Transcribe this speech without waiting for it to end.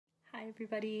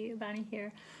everybody, Bonnie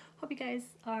here. Hope you guys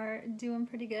are doing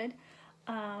pretty good.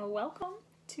 Welcome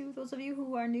to those of you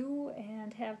who are new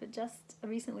and have just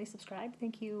recently subscribed.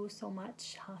 Thank you so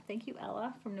much. Thank you,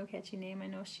 Ella from No Catchy Name. I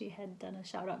know she had done a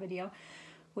shout out video,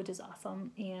 which is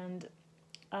awesome. And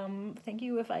thank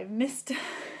you if I've missed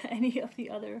any of the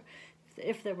other,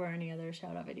 if there were any other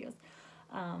shout out videos.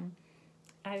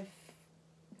 I've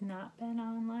not been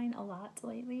online a lot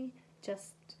lately,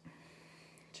 just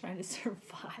trying to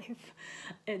survive.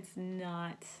 It's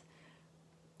not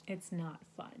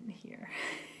fun here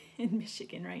in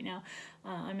Michigan right now.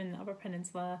 I'm in the Upper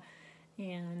Peninsula,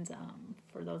 and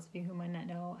for those of you who might not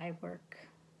know, I work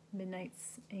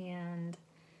midnights, and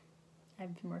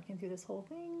I've been working through this whole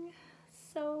thing.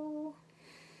 So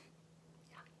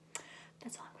yeah,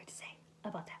 that's all I'm going to say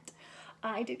about that.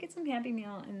 I did get some Happy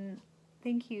Mail, and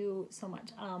thank you so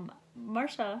much.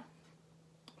 Marsha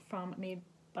from Made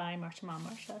by Marsha Mom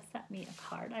Marsha sent me a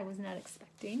card I was not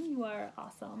expecting. You are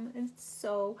awesome. It's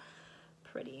so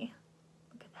pretty.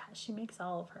 Look at that. She makes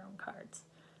all of her own cards.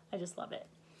 I just love it.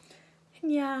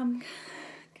 And yeah, I'm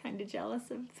kind of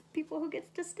jealous of people who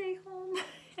get to stay home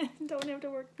and don't have to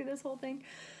work through this whole thing.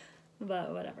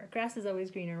 But whatever. Grass is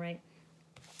always greener, right?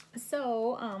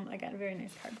 So I got a very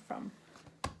nice card from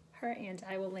her, and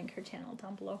I will link her channel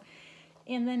down below.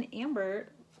 And then Amber,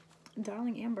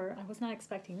 darling Amber, I was not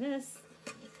expecting this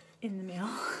in the mail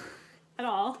at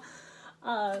all.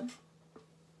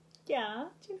 Yeah,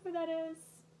 do you know who that is?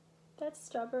 That's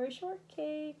Strawberry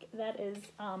Shortcake. That is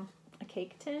a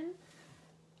cake tin.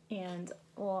 And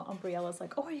well, Umbriella's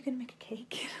like, oh, are you gonna make a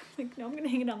cake? I'm like, no, I'm gonna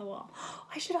hang it on the wall.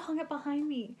 I should have hung it behind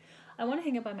me. I want to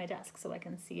hang it by my desk so I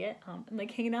can see it. I'm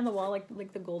like hanging on the wall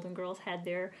like the Golden Girls had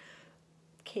their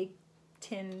cake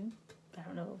tin, I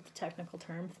don't know the technical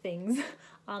term, things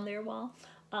on their wall.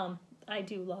 I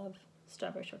do love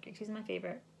Strawberry Shortcake. She's my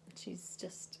favorite. She's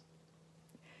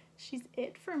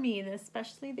it for me, and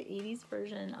especially the 80s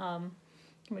version. I'm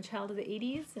a child of the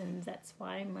 80s, and that's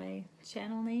why my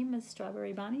channel name is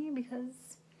Strawberry Bonnie,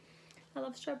 because I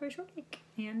love Strawberry Shortcake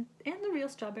and the real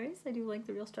strawberries. I do like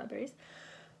the real strawberries.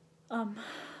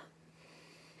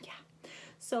 Yeah.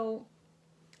 So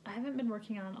I haven't been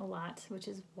working on a lot, which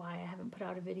is why I haven't put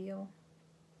out a video,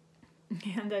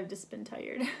 and I've just been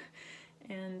tired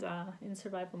and in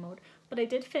survival mode. But I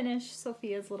did finish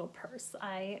Sophia's little purse.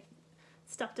 I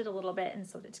stuffed it a little bit and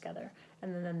sewed it together,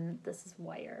 and then this is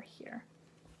wire here,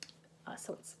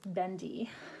 so it's bendy.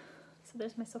 So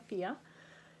there's my Sophia.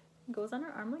 It goes on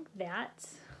her arm like that.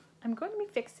 I'm going to be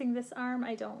fixing this arm.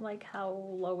 I don't like how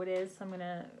low it is, so I'm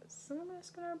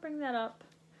just gonna bring that up.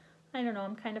 I don't know,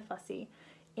 I'm kind of fussy.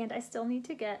 And I still need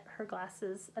to get her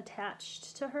glasses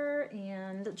attached to her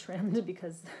and trimmed,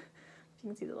 because you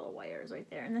can see the little wires right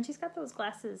there. And then she's got those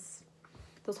glasses,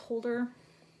 those holder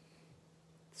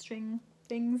string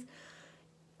things.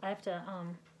 I have to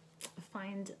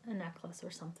find a necklace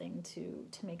or something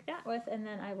to make that with, and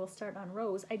then I will start on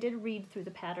Rose. I did read through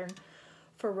the pattern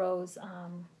for Rose,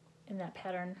 and that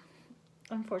pattern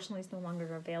unfortunately is no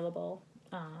longer available.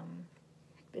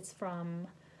 It's from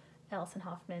Allison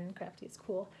Hoffman, Crafty is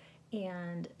Cool,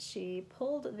 and she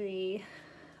pulled the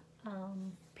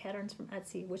patterns from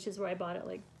Etsy, which is where I bought it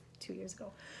like 2 years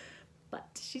ago.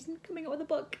 But she's coming out with a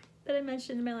book that I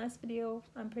mentioned in my last video,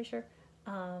 I'm pretty sure,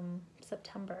 in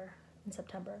September.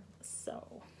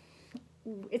 So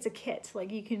it's a kit,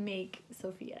 like you can make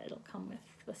Sophia. It'll come with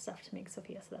the stuff to make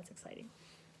Sophia, so that's exciting.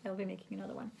 I'll be making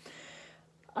another one.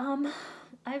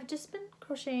 I've just been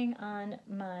crocheting on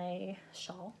my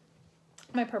shawl,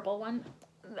 my purple one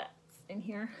that's in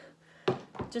here,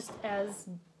 just as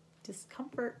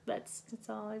discomfort. That's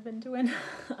all I've been doing.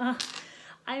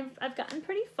 I've gotten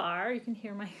pretty far. You can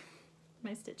hear my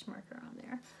stitch marker on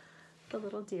there, the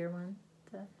little deer one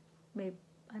that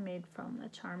I made from the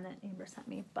charm that Amber sent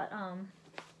me. But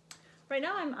right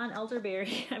now I'm on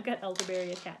elderberry. I've got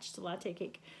elderberry attached to latte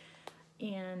cake,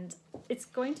 and it's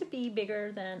going to be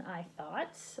bigger than I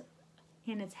thought,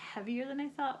 and it's heavier than I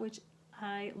thought, which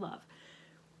I love,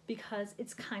 because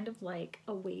it's kind of like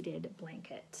a weighted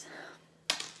blanket.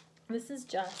 This is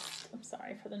just, I'm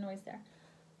sorry for the noise there,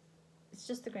 it's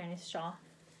just the granny shawl,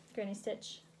 granny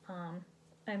stitch.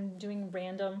 I'm doing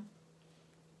random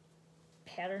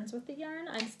patterns with the yarn.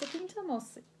 I'm sticking to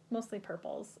mostly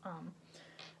purples.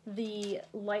 The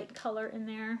light color in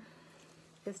there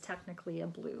is technically a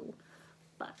blue,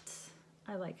 but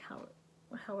I like how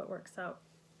it works out.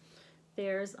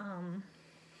 There's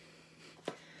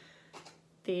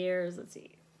let's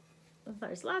see,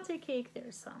 there's latte cake,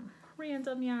 there's some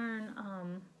random yarn.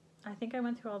 I think I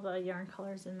went through all the yarn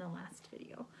colors in the last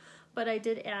video, but I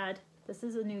did add, this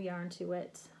is a new yarn to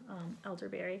it,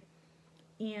 elderberry,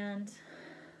 And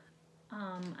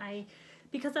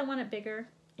because I want it bigger,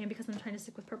 and because I'm trying to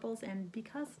stick with purples, and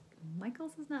because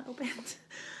Michael's is not opened,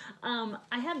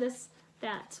 I had this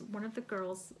that one of the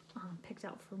girls picked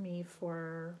out for me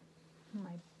for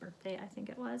my birthday, I think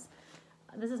it was.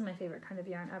 This is my favorite kind of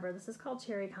yarn ever. This is called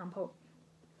Cherry Compote.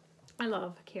 I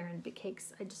love Karen Big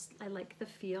Cakes. I like the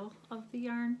feel of the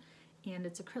yarn, and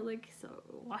it's acrylic, so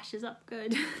it washes up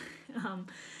good.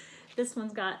 This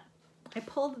one's got, I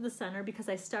pulled the center because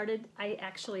I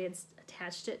actually had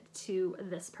attached it to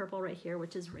this purple right here,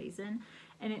 which is Raisin,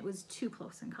 and it was too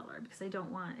close in color because I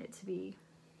don't want it to be,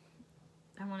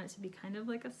 I want it to be kind of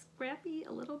like a scrappy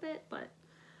a little bit, but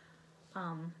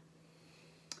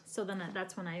so then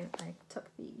that's when I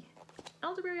took the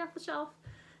elderberry off the shelf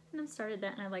and then started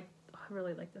that, and I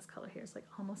really like this color here. It's like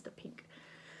almost a pink.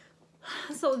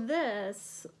 So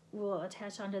this will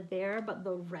attach onto there, but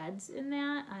the reds in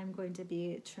that, I'm going to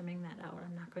be trimming that out.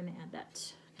 I'm not going to add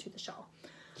that to the shawl.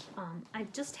 I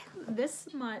just have this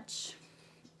much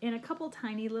in a couple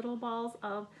tiny little balls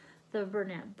of the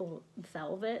Bernat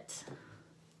Velvet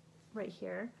right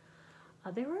here.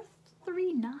 There were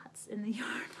 3 knots in the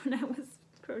yarn when I was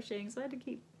crocheting, so I had to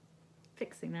keep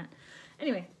fixing that.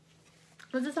 Anyway,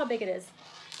 this is how big it is.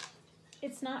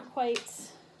 It's not quite,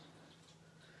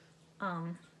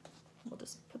 we'll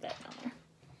just put that down there.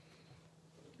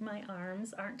 My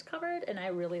arms aren't covered, and I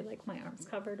really like my arms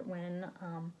covered when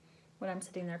I'm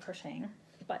sitting there crocheting,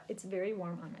 but it's very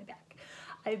warm on my back.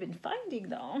 I've been finding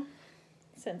though,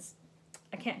 since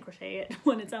I can't crochet it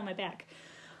when it's on my back,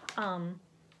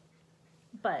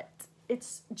 but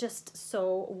it's just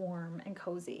so warm and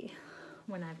cozy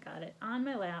when I've got it on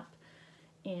my lap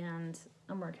and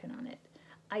I'm working on it.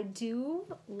 I do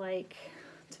like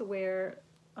to wear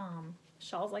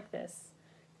shawls like this,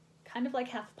 kind of like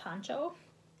half poncho,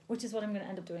 which is what I'm going to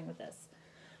end up doing with this.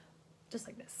 Just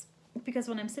like this. Because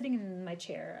when I'm sitting in my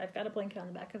chair, I've got a blanket on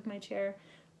the back of my chair,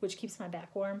 which keeps my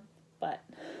back warm, but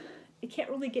you can't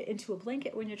really get into a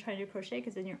blanket when you're trying to crochet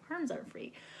because then your arms aren't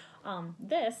free.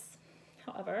 This,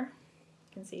 however,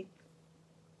 you can see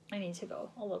I need to go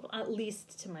a little, at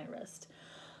least to my wrist.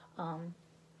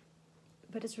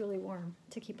 But it's really warm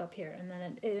to keep up here, and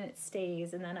then it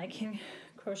stays, and then I can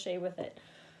crochet with it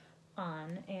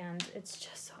on, and it's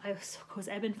just so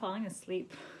cozy. I've been falling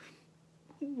asleep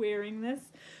wearing this,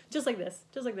 just like this,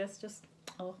 just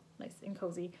oh, nice and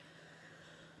cozy.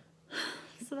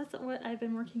 So that's what I've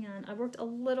been working on. I worked a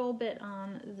little bit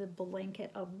on the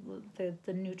blanket of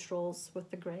the neutrals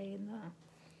with the gray and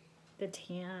the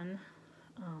tan,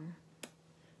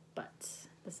 but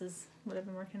this is what I've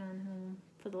been working on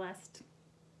for the last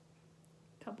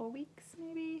couple weeks,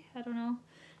 maybe. I don't know.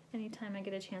 Anytime I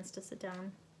get a chance to sit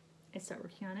down, I start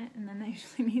working on it, and then that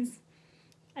usually means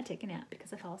I take a nap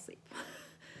because I fall asleep.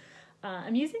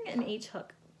 I'm using an H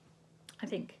hook, I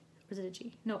think. Or is it a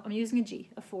G? No, I'm using a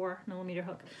G, a 4mm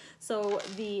hook. So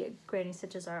the granny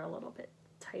stitches are a little bit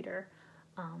tighter.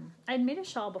 I'd made a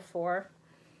shawl before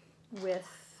with,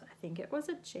 I think it was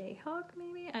a J hook,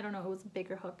 maybe? I don't know, it was a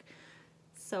bigger hook.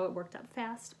 So it worked out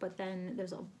fast, but then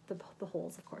there's the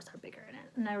holes, of course, are bigger in it.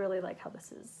 And I really like how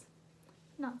this is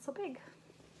not so big.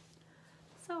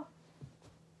 So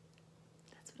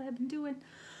that's what I've been doing.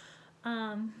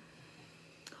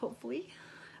 Hopefully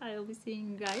I'll be seeing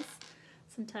you guys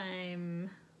sometime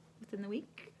within the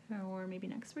week, or maybe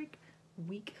next week.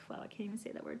 Wow, I can't even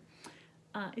say that word.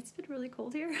 It's been really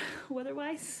cold here,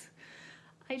 weather-wise.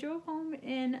 I drove home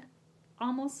in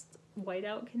almost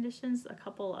whiteout conditions. A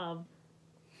couple of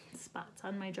spots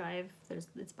on my drive,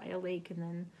 it's by a lake, and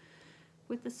then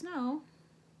with the snow,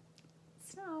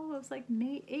 it was like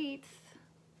May 8th.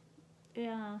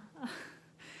 Yeah,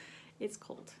 it's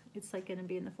cold. It's like gonna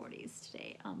be in the 40s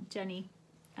today. Jenny,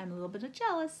 I'm a little bit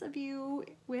jealous of you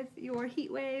with your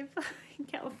heat wave in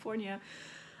California.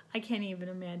 I can't even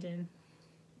imagine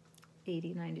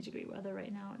 80, 90 degree weather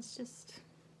right now. It's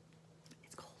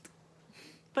cold.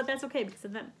 But that's okay, because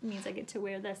then that means I get to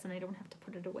wear this and I don't have to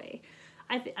put it away.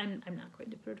 I'm not going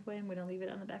to put it away. I'm going to leave it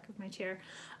on the back of my chair.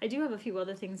 I do have a few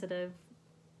other things that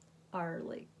are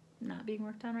like not being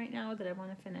worked on right now that I want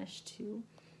to finish too.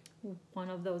 One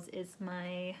of those is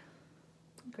my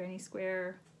granny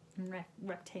square and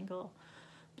rectangle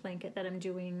blanket that I'm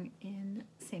doing in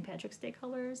St. Patrick's Day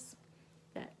colors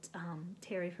that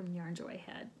Terry from Yarn Joy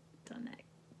had done that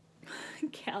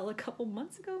gal a couple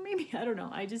months ago, maybe. I don't know.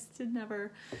 I just did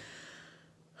never.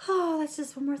 Oh, that's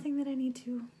just one more thing that I need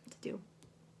to do.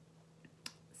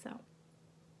 So,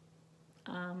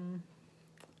 I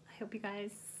hope you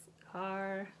guys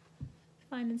are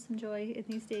finding some joy in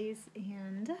these days,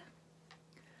 and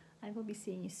I will be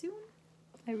seeing you soon.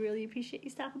 I really appreciate you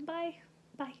stopping by.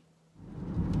 Bye.